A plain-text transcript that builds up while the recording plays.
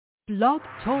Blog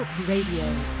Talk Radio.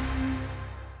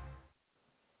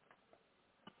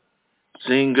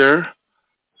 Singer,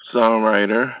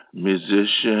 songwriter,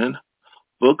 musician,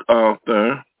 book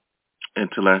author,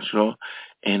 intellectual,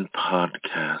 and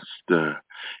podcaster.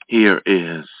 Here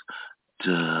is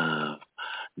Dove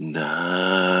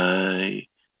Night.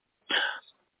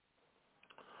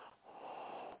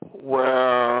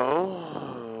 Well,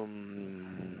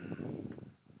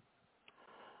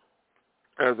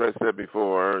 as I said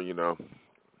before,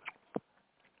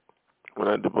 when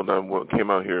I came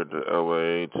out here to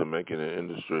LA to make it an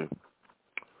industry,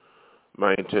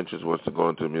 my intentions was to go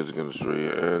into the music industry,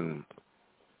 and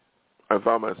I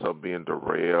found myself being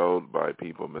derailed by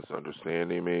people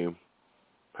misunderstanding me,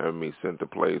 having me sent to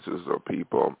places or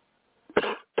people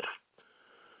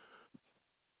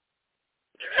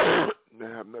that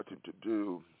have nothing to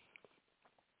do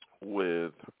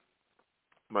with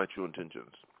my true intentions.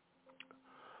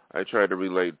 I try to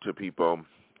relate to people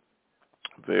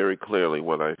very clearly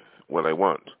what I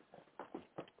want.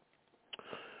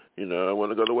 I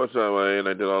want to go to West LA, and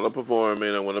I did all the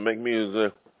performing. I want to make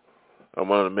music. I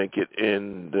want to make it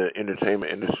in the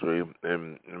entertainment industry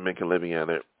and make a living at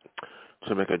it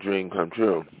to make a dream come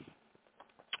true.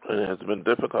 And it has been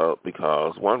difficult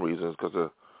because one reason is because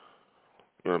of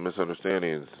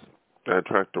misunderstandings. I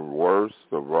attract the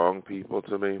wrong people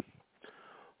to me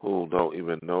who don't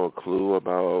even know a clue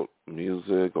about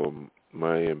music or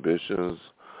my ambitions.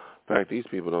 In fact, these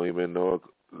people don't even know,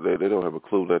 they don't have a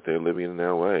clue that they're living in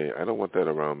L.A. I don't want that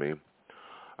around me.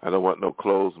 I don't want no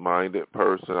closed-minded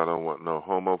person. I don't want no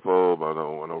homophobe. I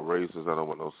don't want no racist. I don't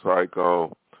want no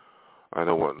psycho. I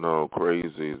don't want no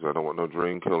crazies. I don't want no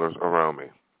dream killers around me.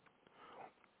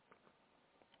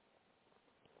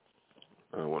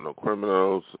 I don't want no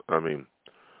criminals.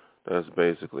 That's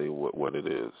basically what it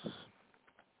is.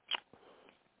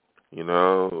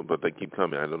 But they keep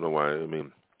coming. I don't know why.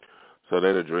 So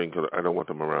they're the dream killer. I don't want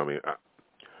them around me.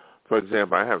 For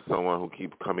example, I have someone who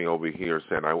keeps coming over here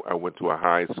saying I went to a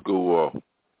high school,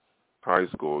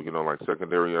 like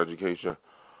secondary education.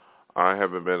 I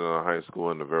haven't been in a high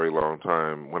school in a very long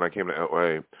time. When I came to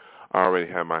LA, I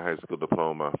already had my high school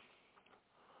diploma.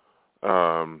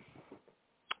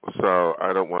 So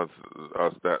I don't want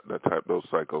those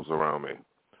cycles around me.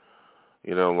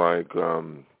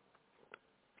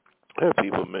 I have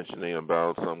people mentioning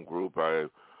about some group I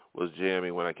was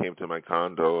jamming when I came to my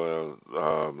condo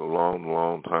a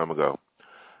long time ago.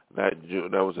 That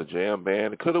was a jam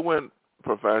band. It could have went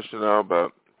professional,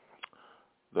 but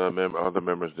the other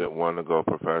members didn't want to go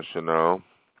professional.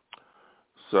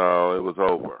 So it was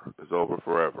over. It's over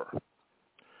forever.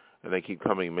 And they keep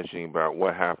coming mentioning about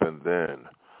what happened then.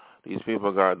 These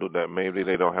people got to do that. Maybe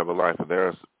they don't have a life. They're,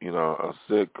 a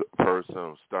sick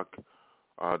person stuck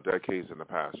decades in the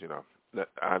past,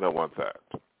 I don't want that.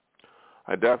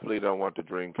 I definitely don't want the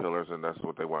dream killers, and that's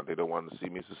what they want. They don't want to see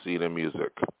me succeed in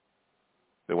music.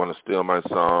 They want to steal my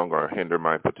song or hinder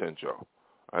my potential.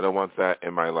 I don't want that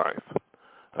in my life.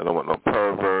 I don't want no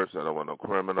perverts. I don't want no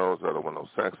criminals. I don't want no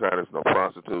sex addicts, no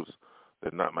prostitutes.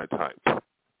 They're not my type.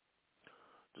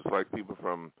 Just like people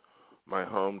from my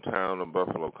hometown of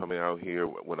Buffalo coming out here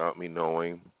without me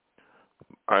knowing,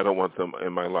 I don't want them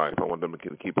in my life. I want them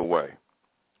to keep away.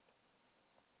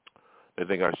 They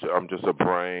think I'm just a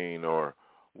brain, or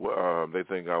they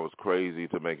think I was crazy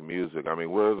to make music. What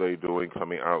are they doing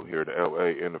coming out here to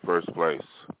L.A. in the first place?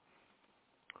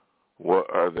 What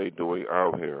are they doing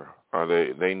out here?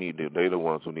 They're the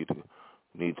ones who need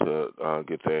to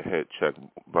get their head checked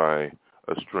by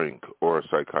a shrink or a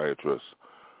psychiatrist.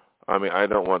 I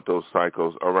don't want those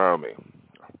psychos around me.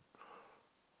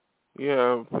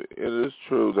 Yeah, it is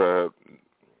true that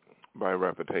by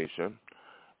reputation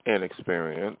and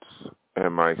experience,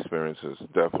 and my experience has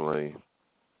definitely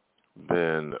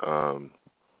been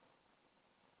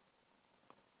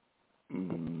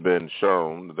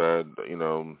shown that,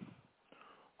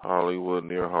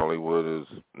 near Hollywood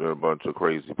they're a bunch of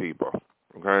crazy people,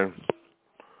 okay?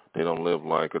 They don't live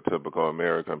like a typical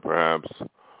American, perhaps,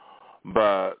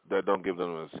 but that don't give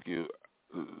them an excuse.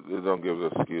 It don't give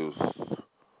an excuse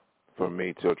for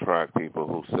me to attract people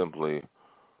who simply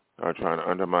are trying to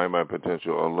undermine my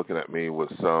potential or looking at me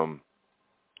with some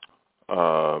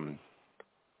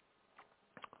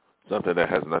something that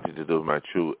has nothing to do with my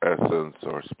true essence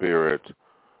or spirit,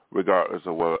 regardless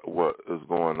of what is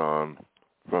going on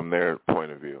from their point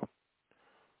of view.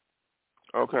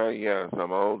 Okay, yes,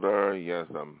 I'm older. Yes,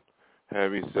 I'm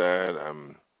heavy set.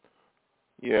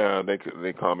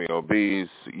 They call me obese.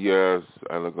 Yes,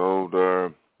 I look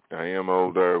older. I am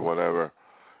older, whatever.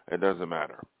 It doesn't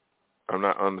matter. I'm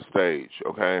not on the stage,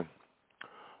 okay?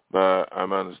 But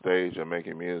I'm on the stage and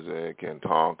making music and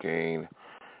talking,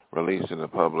 releasing the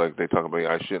public. They talk about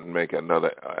I shouldn't make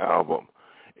another album.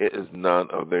 It is none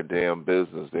of their damn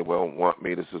business. They won't want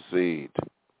me to succeed.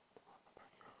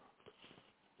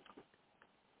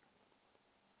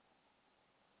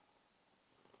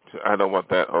 I don't want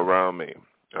that around me.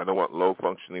 I don't want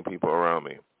low-functioning people around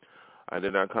me. I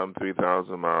did not come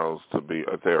 3,000 miles to be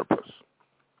a therapist.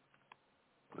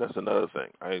 That's another thing.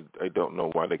 I don't know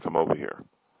why they come over here.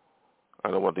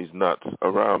 I don't want these nuts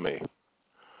around me.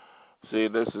 See,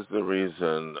 this is the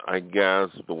reason, I guess,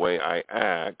 the way I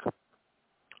act,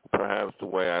 perhaps the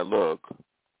way I look,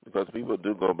 because people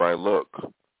do go by look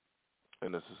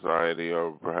in the society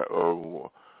or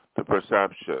the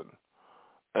perception.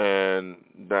 And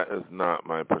that is not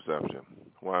my perception.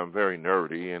 Well, I'm very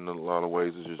nerdy, and in a lot of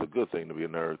ways it's just a good thing to be a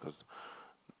nerd, because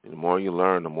the more you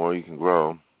learn, the more you can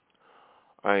grow.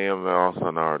 I am also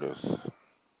an artist,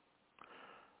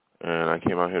 and I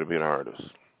came out here to be an artist.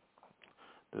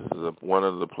 This is one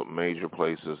of the major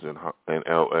places in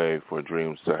L.A. for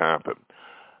dreams to happen.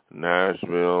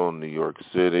 Nashville, New York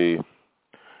City,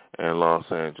 and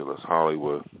Los Angeles,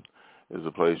 Hollywood, is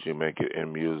a place you make it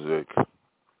in music.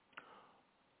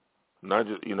 Not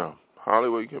just,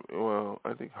 Hollywood,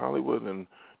 I think Hollywood and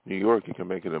New York, you can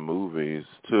make it in movies,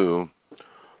 too.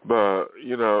 But,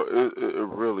 it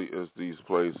really is these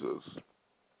places.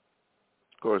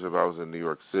 Of course, if I was in New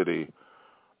York City,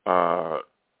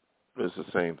 it's the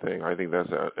same thing. I think that's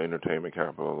the entertainment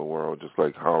capital of the world, just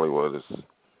like Hollywood is,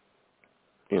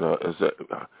 it's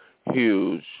a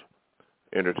huge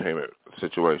entertainment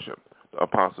situation,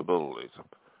 of possibilities.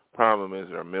 Problem is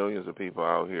there are millions of people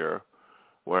out here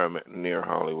where I'm near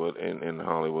Hollywood, in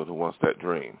Hollywood, who wants that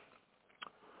dream.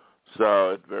 So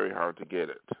it's very hard to get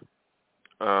it.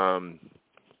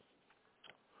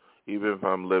 Even if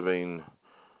I'm living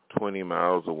 20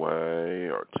 miles away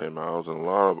or 10 miles, and a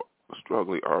lot of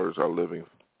struggling artists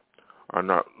are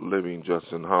not living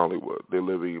just in Hollywood. They're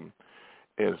living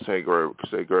in San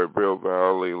Gabriel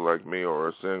Valley like me,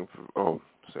 or San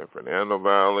Fernando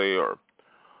Valley,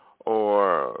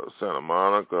 or Santa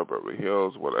Monica, Beverly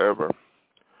Hills, whatever.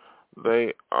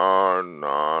 They are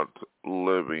not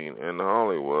living in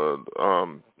Hollywood.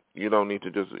 You don't need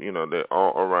to just, they're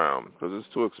all around, because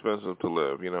it's too expensive to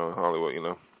live, in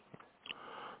Hollywood,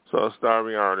 So a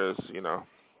starving artist,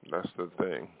 that's the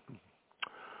thing.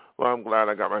 Well, I'm glad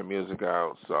I got my music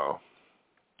out, so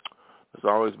it's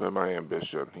always been my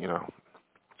ambition,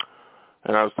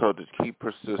 And I was told to keep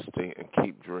persisting and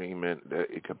keep dreaming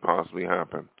that it could possibly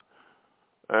happen.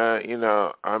 I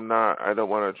don't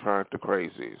want to attract the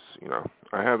crazies,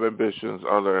 I have ambitions,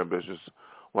 other ambitions,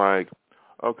 like,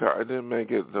 okay, I didn't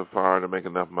make it that far to make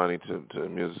enough money to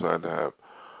music, so I had to have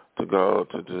to go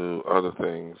to do other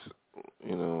things,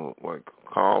 like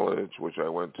college, which I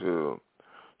went to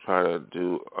try to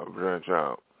do a branch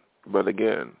out. But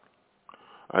again,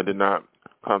 I did not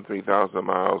come 3,000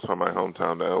 miles from my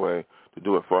hometown to LA to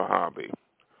do it for a hobby.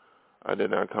 I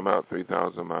did not come out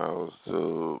 3,000 miles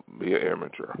to be an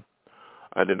amateur.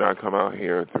 I did not come out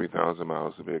here 3,000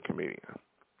 miles to be a comedian.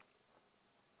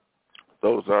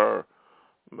 Those are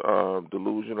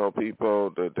delusional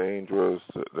people. They're dangerous.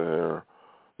 They're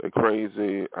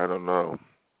crazy. I don't know.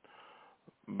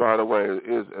 By the way, it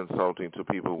is insulting to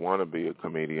people who want to be a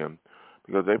comedian,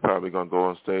 because they're probably going to go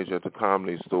on stage at the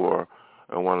Comedy Store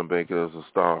and want to make it as a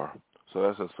star. So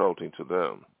that's insulting to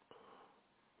them.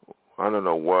 I don't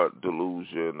know what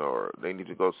delusion, or they need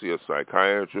to go see a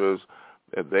psychiatrist.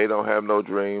 If they don't have no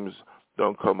dreams,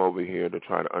 don't come over here to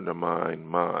try to undermine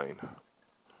mine.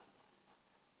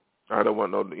 I don't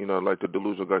want no, like the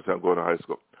delusional guys that go to high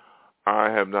school. I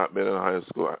have not been in high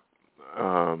school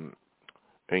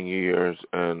in years,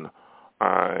 and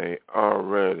I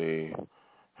already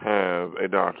have a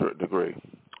doctorate degree.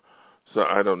 So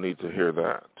I don't need to hear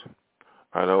that.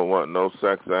 I don't want no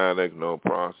sex addict, no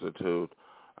prostitute.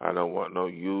 I don't want no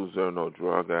user, no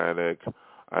drug addict.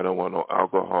 I don't want no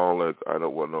alcoholic. I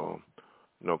don't want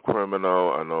no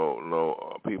criminal. I don't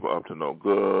no people up to no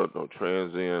good, no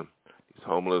transient. These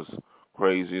homeless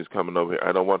crazies coming over here.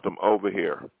 I don't want them over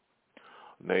here.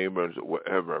 Neighbors,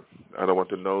 whatever. I don't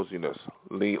want the nosiness.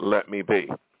 Let me be.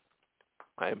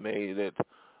 I made it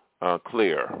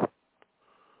clear.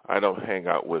 I don't hang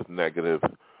out with negative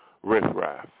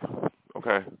riffraff.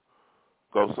 Okay?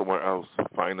 Go somewhere else.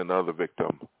 Find another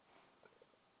victim.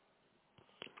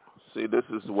 See, this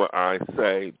is what I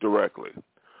say directly.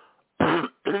 I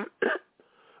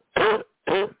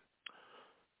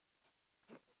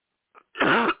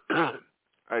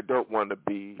don't want to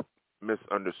be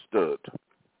misunderstood.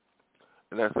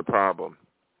 And that's the problem.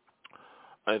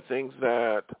 I think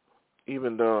that,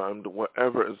 even though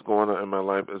whatever is going on in my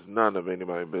life is none of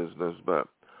anybody's business, but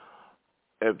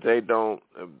if they don't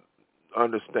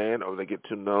understand or they get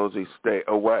too nosy, stay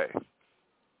away.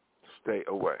 Stay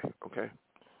away, okay?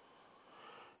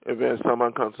 If then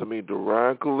someone comes to me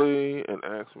directly and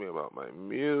asks me about my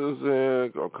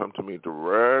music, or come to me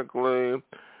directly,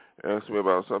 ask me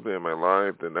about something in my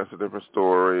life, then that's a different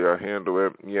story. I handle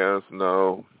it, yes,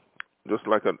 no, just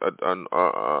like a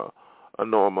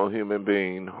normal human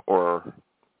being, or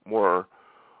more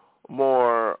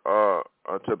a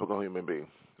typical human being.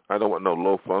 I don't want no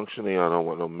low functioning. I don't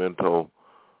want no mental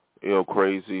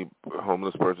crazy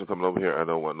homeless person coming over here. I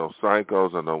don't want no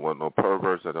psychos. I don't want no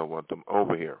perverts. I don't want them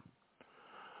over here.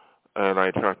 And I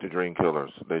attract the dream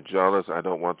killers. They're jealous. I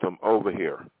don't want them over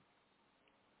here.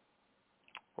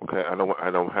 Okay, I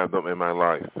don't have them in my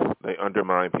life. They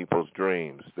undermine people's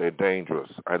dreams. They're dangerous.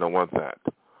 I don't want that.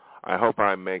 I hope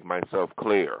I make myself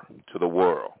clear to the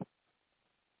world.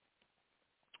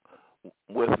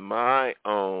 With my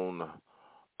own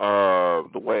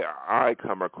the way I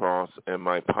come across in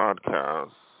my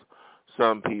podcast,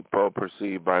 some people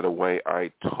perceive by the way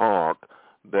I talk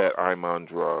that I'm on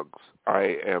drugs.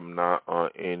 I am not on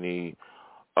any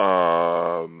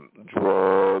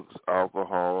drugs,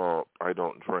 alcohol. I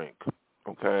don't drink,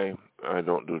 okay? I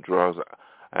don't do drugs.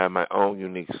 I have my own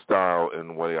unique style in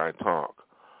the way I talk.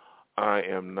 I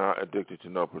am not addicted to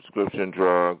no prescription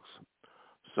drugs,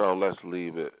 so let's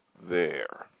leave it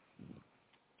there.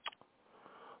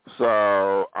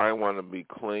 So I want to be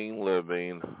clean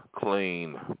living,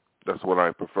 clean. That's what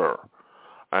I prefer.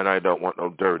 And I don't want no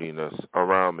dirtiness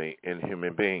around me in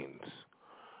human beings.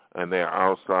 And they're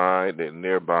outside, they're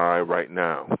nearby right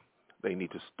now. They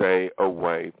need to stay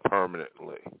away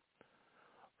permanently.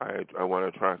 I want to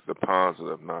attract the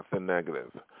positive, not the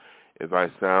negative. If I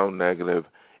sound negative,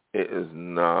 it is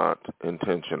not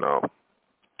intentional.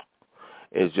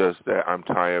 It's just that I'm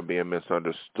tired of being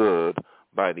misunderstood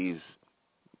by these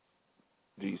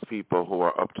people who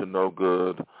are up to no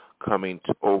good coming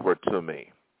over to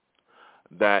me.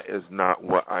 That is not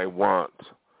what I want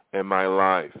in my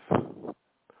life.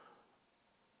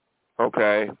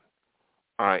 Okay?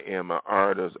 I am an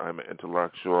artist. I'm an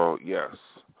intellectual. Yes,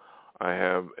 I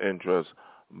have interests.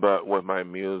 But with my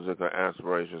music and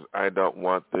aspirations, I don't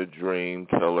want the dream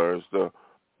killers, the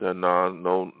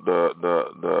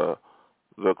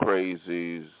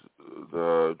crazies,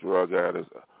 the drug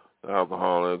addicts, the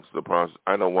alcoholics, the prostitutes.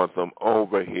 I don't want them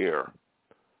over here.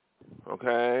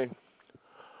 Okay?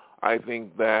 I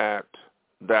think that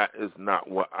is not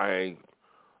what I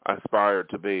aspire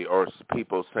to be, or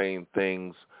people saying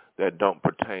things that don't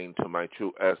pertain to my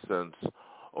true essence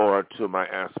or to my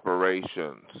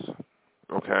aspirations.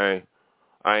 Okay?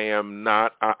 I am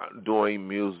not doing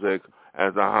music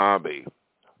as a hobby.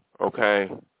 Okay?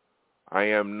 I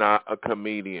am not a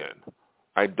comedian.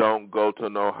 I don't go to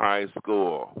no high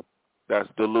school. That's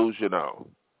delusional.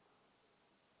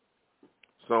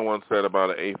 Someone said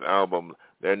about an 8th album,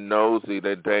 they're nosy,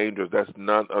 they're dangerous. That's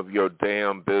none of your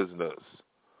damn business.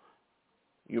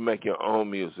 You make your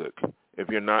own music. If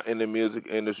you're not in the music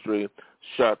industry,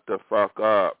 shut the fuck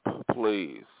up,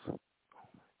 please.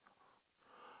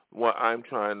 What I'm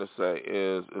trying to say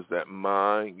is that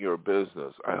mind your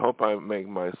business. I hope I make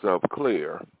myself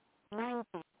clear. 90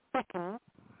 seconds.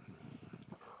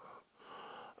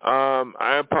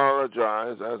 I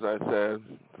apologize, as I said,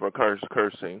 for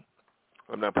cursing.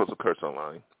 I'm not supposed to curse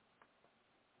online.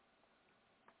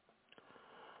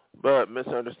 But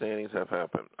misunderstandings have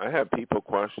happened. I have people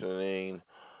questioning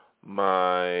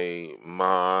my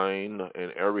mind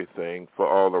and everything for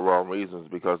all the wrong reasons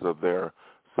because of their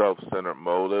self-centered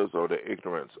motives or their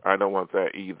ignorance. I don't want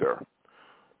that either.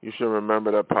 You should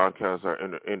remember that podcasts are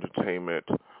an entertainment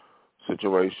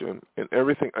situation, and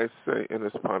everything I say in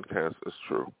this podcast is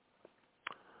true.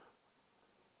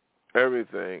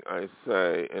 Everything I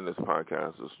say in this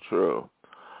podcast is true.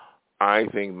 I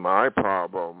think my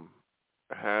problem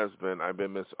has been I've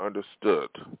been misunderstood.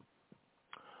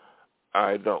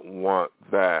 I don't want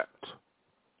that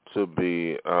to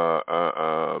be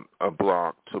a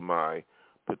block to my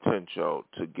potential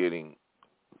to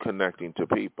connecting to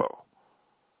people.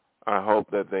 I hope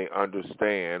that they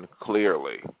understand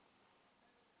clearly.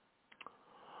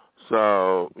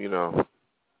 So,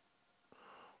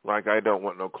 like I don't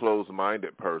want no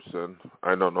closed-minded person.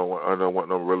 I don't want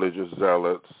no religious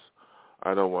zealots.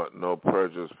 I don't want no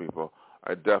prejudiced people.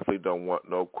 I definitely don't want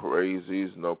no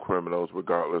crazies, no criminals,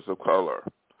 regardless of color.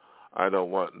 I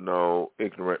don't want no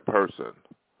ignorant person.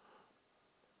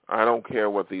 I don't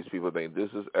care what these people think. This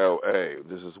is L.A.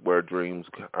 This is where dreams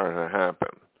are going to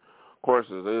happen. Of course,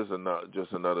 it is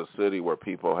just another city where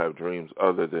people have dreams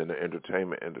other than the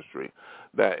entertainment industry.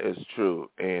 That is true,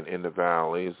 and in the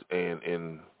valleys and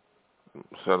in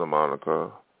Santa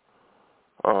Monica,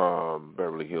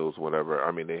 Beverly Hills, whatever.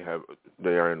 I mean, they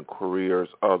are in careers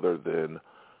other than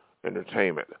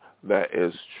entertainment. That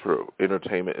is true.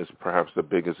 Entertainment is perhaps the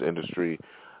biggest industry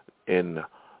in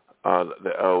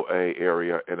the L.A.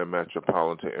 area, in a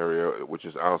metropolitan area, which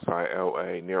is outside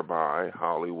L.A., nearby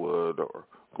Hollywood or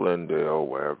Glendale,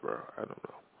 wherever. I don't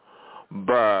know.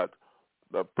 But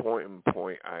the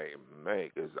point I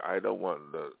make is I don't want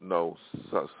no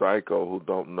psycho who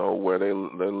don't know where they're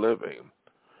living.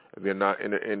 If you're not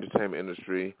in the entertainment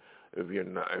industry,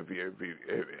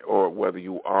 or whether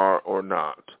you are or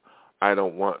not, I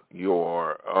don't want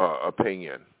your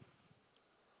opinion.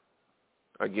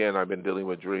 Again, I've been dealing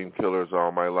with dream killers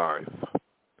all my life.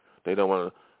 They don't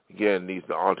want to, again, these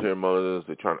the ulterior motives.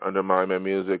 They're trying to undermine my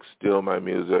music, steal my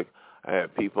music. I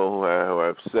have people who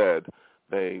have said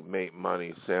they make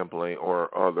money sampling or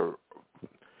other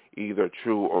either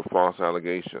true or false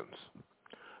allegations.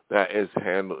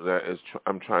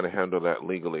 I'm trying to handle that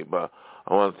legally, but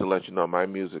I wanted to let you know my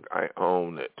music, I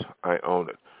own it. I own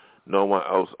it. No one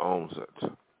else owns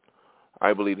it.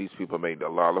 I believe these people made a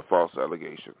lot of false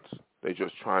allegations. They're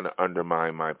just trying to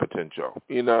undermine my potential.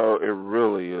 You know, it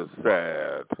really is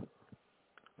sad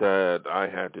that I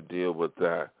had to deal with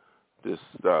this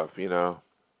stuff, you know.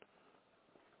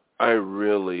 I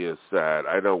really is sad.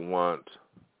 I don't want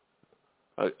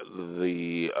I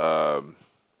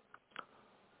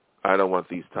don't want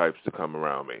these types to come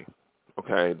around me.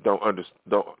 Okay? Don't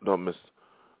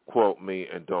misquote me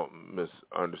and don't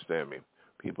misunderstand me.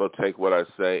 People take what I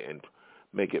say and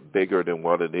make it bigger than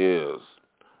what it is.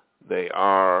 They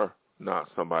are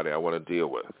not somebody I want to deal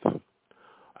with.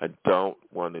 I don't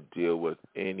want to deal with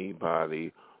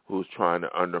anybody who's trying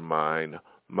to undermine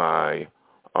my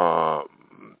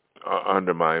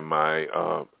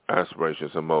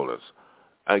aspirations and motives.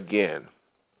 Again,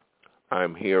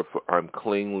 I'm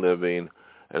clean living,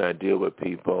 and I deal with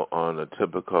people on a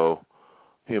typical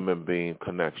human being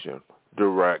connection,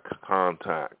 direct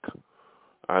contact.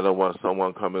 I don't want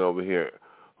someone coming over here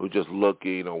who's just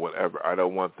looking or whatever. I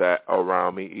don't want that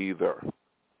around me either.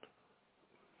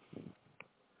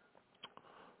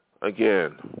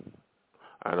 Again,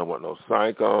 I don't want no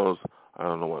psychos. I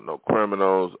don't want no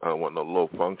criminals. I don't want no low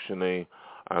functioning.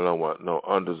 I don't want no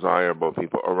undesirable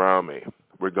people around me,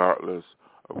 regardless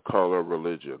of color,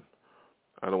 religion.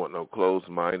 I don't want no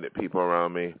closed-minded people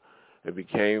around me. If you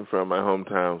came from my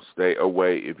hometown, stay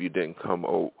away. If you didn't come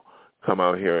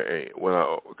out here and when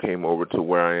I came over to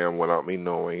where I am without me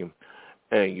knowing,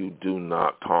 and you do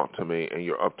not talk to me and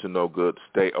you're up to no good,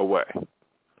 stay away.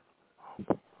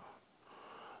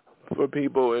 For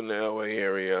people in the LA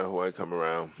area who I come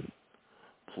around,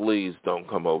 please don't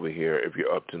come over here if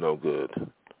you're up to no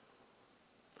good.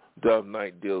 Dove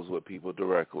Night deals with people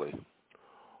directly,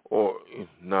 or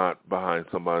not behind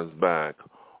somebody's back,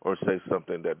 or say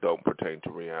something that don't pertain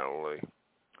to reality.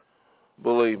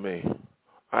 Believe me,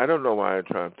 I don't know why I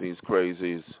attract these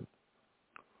crazies.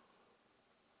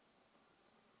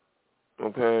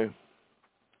 Okay?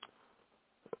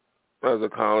 As a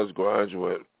college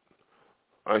graduate,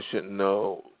 I should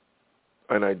know,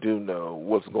 and I do know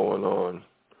what's going on,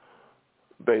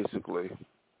 basically.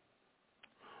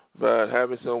 But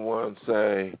having someone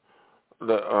say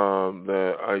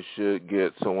that I should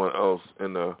get someone else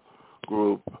in the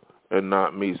group and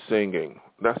not me singing,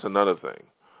 that's another thing.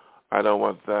 I don't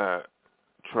want that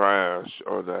trash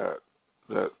or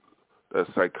that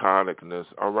psychoticness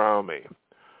around me.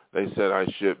 They said I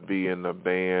should be in the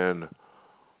band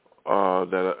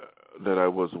that I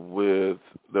was with.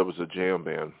 There was a jam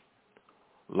band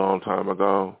a long time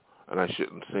ago, and I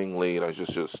shouldn't sing lead. I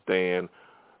just should stand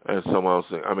and someone else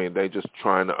sing. I mean, they just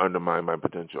trying to undermine my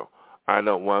potential. I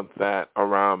don't want that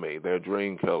around me. They're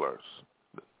dream killers.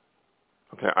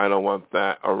 Okay, I don't want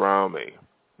that around me.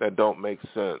 That don't make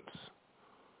sense.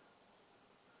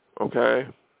 Okay?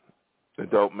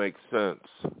 It don't make sense.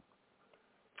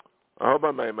 I hope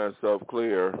I made myself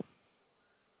clear.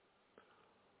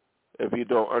 If you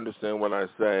don't understand what I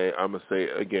say, I'm going to say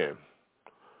it again.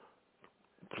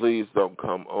 Please don't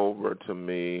come over to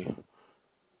me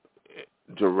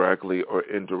directly or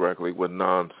indirectly with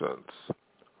nonsense.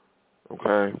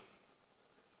 Okay?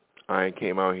 I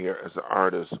came out here as an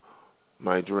artist,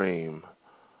 my dream.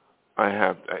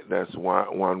 That's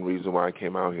one reason why I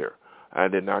came out here. I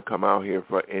did not come out here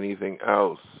for anything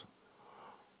else.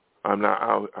 I'm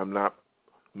not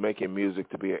making music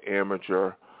to be an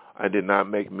amateur. I did not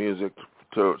make music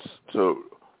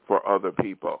for other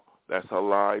people. That's a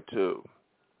lie too.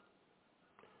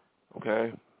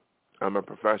 Okay? I'm a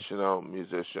professional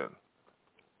musician.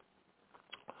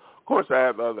 Of course, I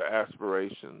have other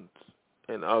aspirations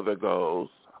and other goals.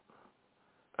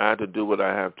 I have to do what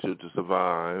I have to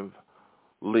survive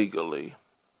legally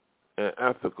and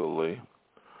ethically,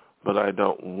 but I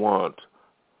don't want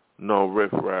no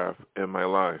riffraff in my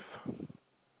life.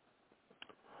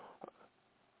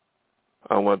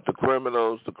 I want the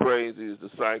criminals, the crazies, the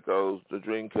psychos, the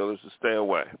dream killers to stay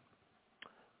away.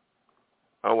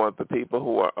 I want the people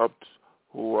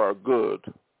who are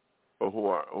good, or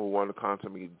who want to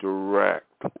contact me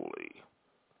directly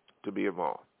to be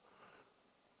involved.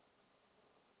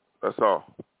 That's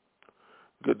all.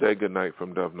 Good day, good night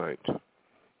from Dove Night.